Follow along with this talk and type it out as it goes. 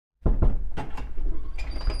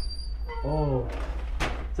Oh,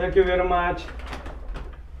 thank you very much.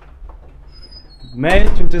 May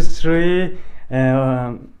 23,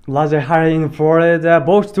 Lazahari in Florida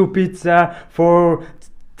bought two pizza for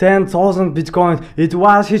 10,000 bitcoins. It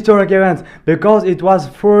was historic event because it was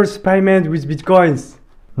first payment with bitcoins.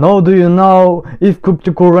 Now do you know if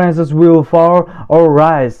cryptocurrencies will fall or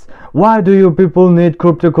rise? Why do you people need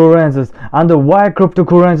cryptocurrencies? And why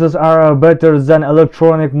cryptocurrencies are better than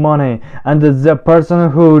electronic money? And the person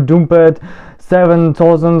who dumped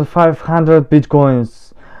 7,500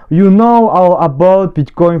 bitcoins. You know all about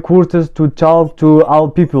bitcoin courses to talk to all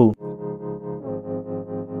people.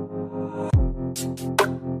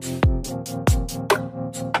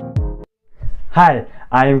 Hi,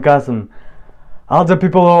 I am Kasim. All the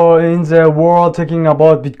people in the world talking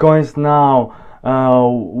about bitcoins now.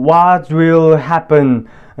 What will happen?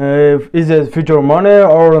 Is it future money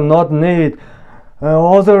or not need?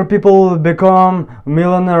 Other people become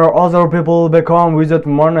millionaire, other people become without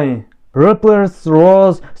money. Ripple's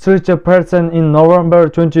rose 30% in November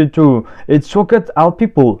 22. It shocked all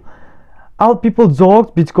people. All people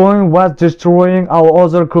thought Bitcoin was destroying all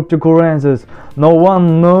other cryptocurrencies. No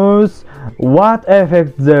one knows what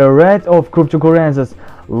affects the rate of cryptocurrencies.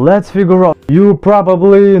 Let's figure out. You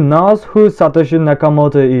probably know who Satoshi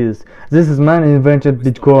Nakamoto is. This man invented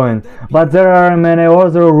Bitcoin. But there are many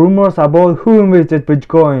other rumors about who invented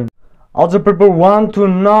Bitcoin. Other people want to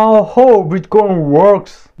know how Bitcoin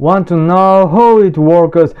works. Want to know how it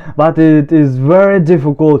works, but it is very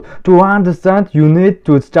difficult to understand. You need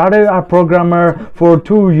to study a programmer for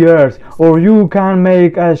 2 years, or you can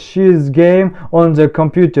make a chess game on the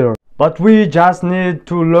computer. But we just need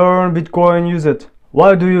to learn Bitcoin use it.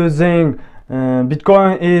 Why do you think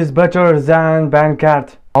Bitcoin is better than bank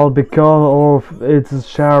card? All because of its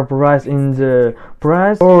sharp rise in the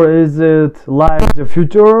price, or is it like the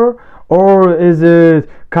future, or is it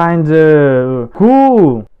kinda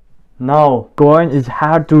cool? Now, coin is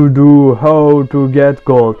hard to do how to get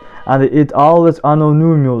gold, and it always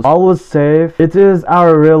anonymous, always safe. It is a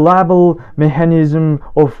reliable mechanism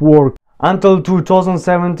of work. Until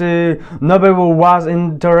 2017, nobody was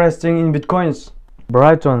interested in bitcoins.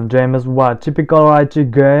 Brighton James Watt, typical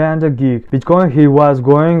IT guy and a geek. Bitcoin he was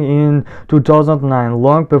going in 2009,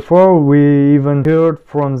 long before we even heard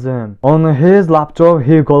from them. On his laptop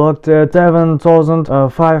he collected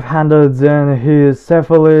 7,500, then he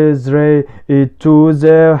safely threw it to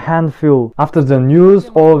the handful. After the news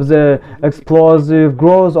of the explosive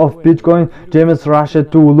growth of Bitcoin, James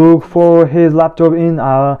rushed to look for his laptop in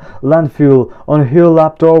a landfill. On his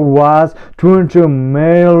laptop was $20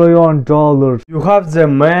 million. You have the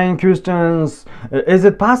main questions. Is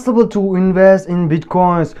it possible to invest in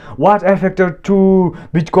bitcoins? What affected to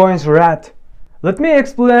bitcoin's rate? Let me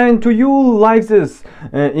explain to you like this.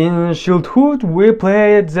 In childhood we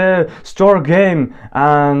played the store game,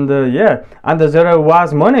 and there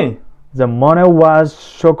was money. The money was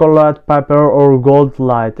chocolate, paper or gold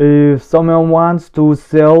light. If someone wants to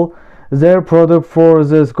sell their product for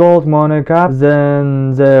this gold money cap,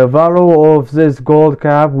 then the value of this gold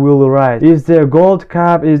cap will rise. If the gold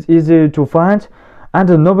cap is easy to find and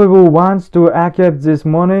nobody wants to accept this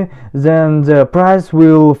money, then the price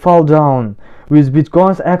will fall down. With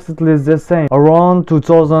bitcoins exactly the same. Around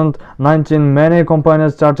 2019, many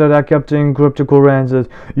companies started accepting cryptocurrencies.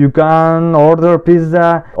 You can order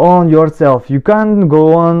pizza on yourself. You can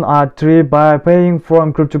go on a trip by paying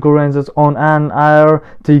from cryptocurrencies on an air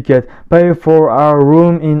ticket. Pay for a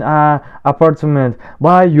room in an apartment.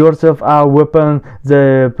 Buy yourself a weapon.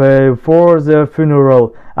 They pay for the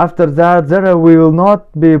funeral. After that, there will not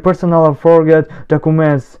be personal forget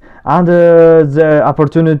documents and the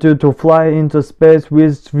opportunity to fly into space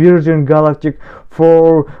with Virgin Galactic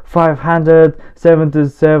for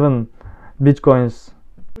 577 bitcoins.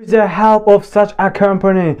 With the help of such a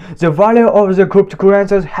company, the value of the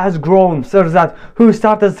cryptocurrencies has grown such that who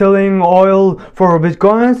started selling oil for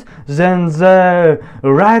bitcoins, then the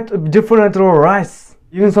rate differently rise.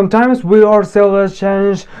 Even sometimes we ourselves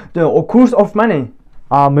change the course of money.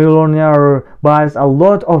 A millionaire buys a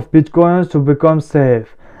lot of bitcoins to become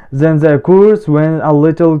safe. Then the course went a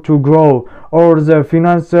little to grow, or the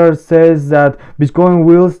financier says that Bitcoin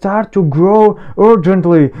will start to grow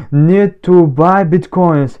urgently, need to buy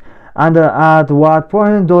Bitcoins. And at what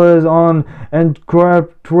point does an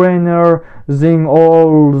entrepreneur think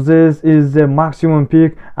all this is the maximum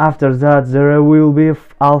peak? After that there will be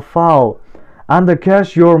a fall, and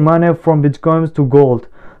cash your money from Bitcoins to gold.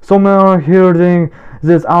 Someone hearing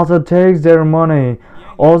this also takes their money.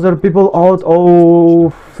 Other people out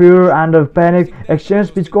of fear and panic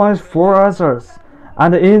exchange bitcoins for others,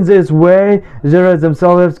 and in this way they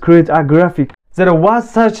themselves create a graphic. There was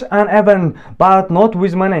such an event, but not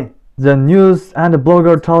with money. The news and the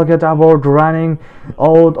blogger talked about running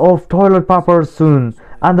out of toilet paper soon,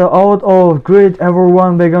 and out of greed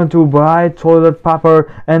everyone began to buy toilet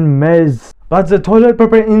paper and maize. But the toilet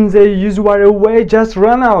paper in the usual way just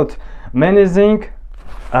ran out. Many think,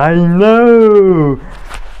 I know,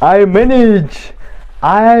 I manage,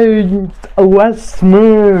 I was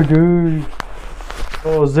smart.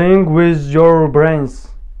 So think with your brains.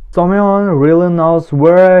 Someone really knows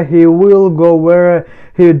where he will go where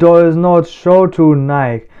he does not show to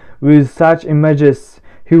Nike. With such images,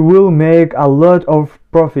 he will make a lot of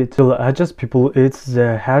profit. Till just people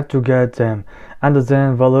they had to get them, and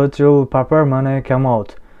then volatile paper money came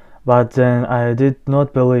out. But then I did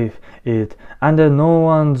not believe it, and no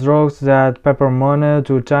one jokes that paper money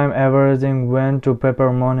to time everything went to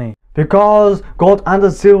paper money. Because gold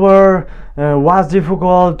and silver was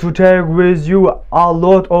difficult to take with you a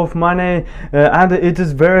lot of money, and it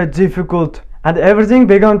is very difficult, and everything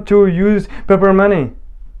began to use paper money.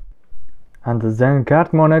 And then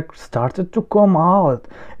card money started to come out.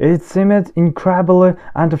 It seemed incredible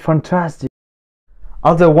and fantastic.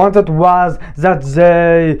 All they wanted was that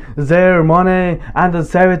their money and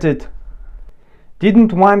saved it.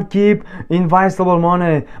 Didn't want to keep invisible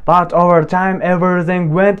money, but over time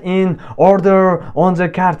everything went in order on the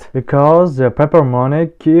card. Because the paper money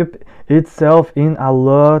kept itself in a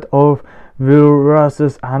lot of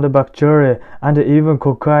viruses and bacteria and even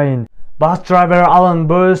cocaine. Bus driver Alan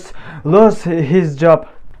Bush lost his job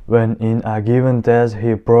when in a given test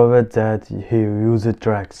he proved that he used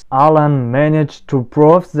drugs. Alan managed to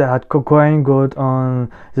prove that cocaine got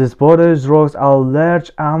on his body drugs a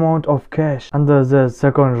large amount of cash. And the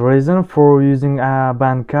second reason for using a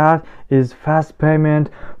bank card is fast payment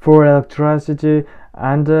for electricity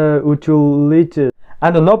and utilities.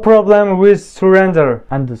 And no problem with surrender.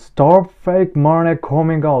 And stop fake money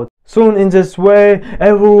coming out. Soon in this way,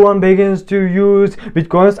 everyone begins to use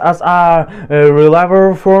bitcoins as a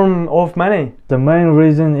reliable form of money. The main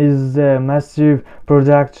reason is the massive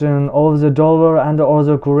production of the dollar and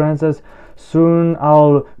other currencies. Soon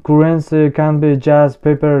all currency can be just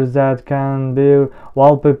paper that can be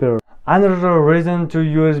wallpaper. Another reason to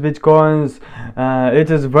use bitcoins, it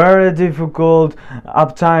is very difficult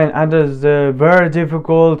obtain and is very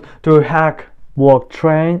difficult to hack.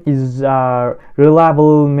 Blockchain is a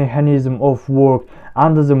reliable mechanism of work,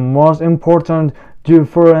 and the most important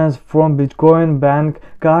difference from Bitcoin bank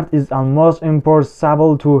card is almost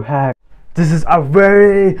impossible to hack. This is a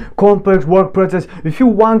very complex work process. If you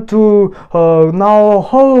want to know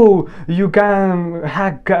how you can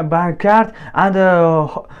hack bank card and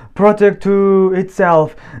protect to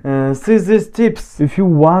itself, see these tips. If you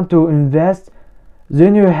want to invest,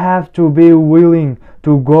 then you have to be willing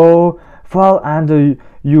to go far and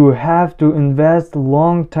you have to invest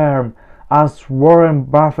long term, as Warren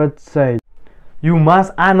Buffett said. You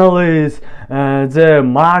must analyze the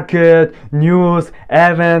market, news,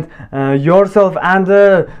 event yourself,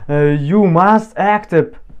 and you must act.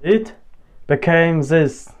 It became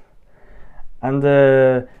this, and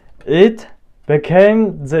it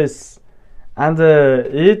became this, and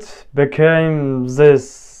it became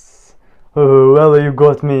this. Oh, well, you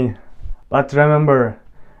got me. But remember,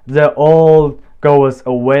 the old goes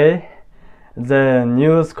away, the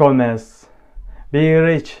new comes. Be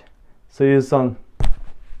rich. See you soon.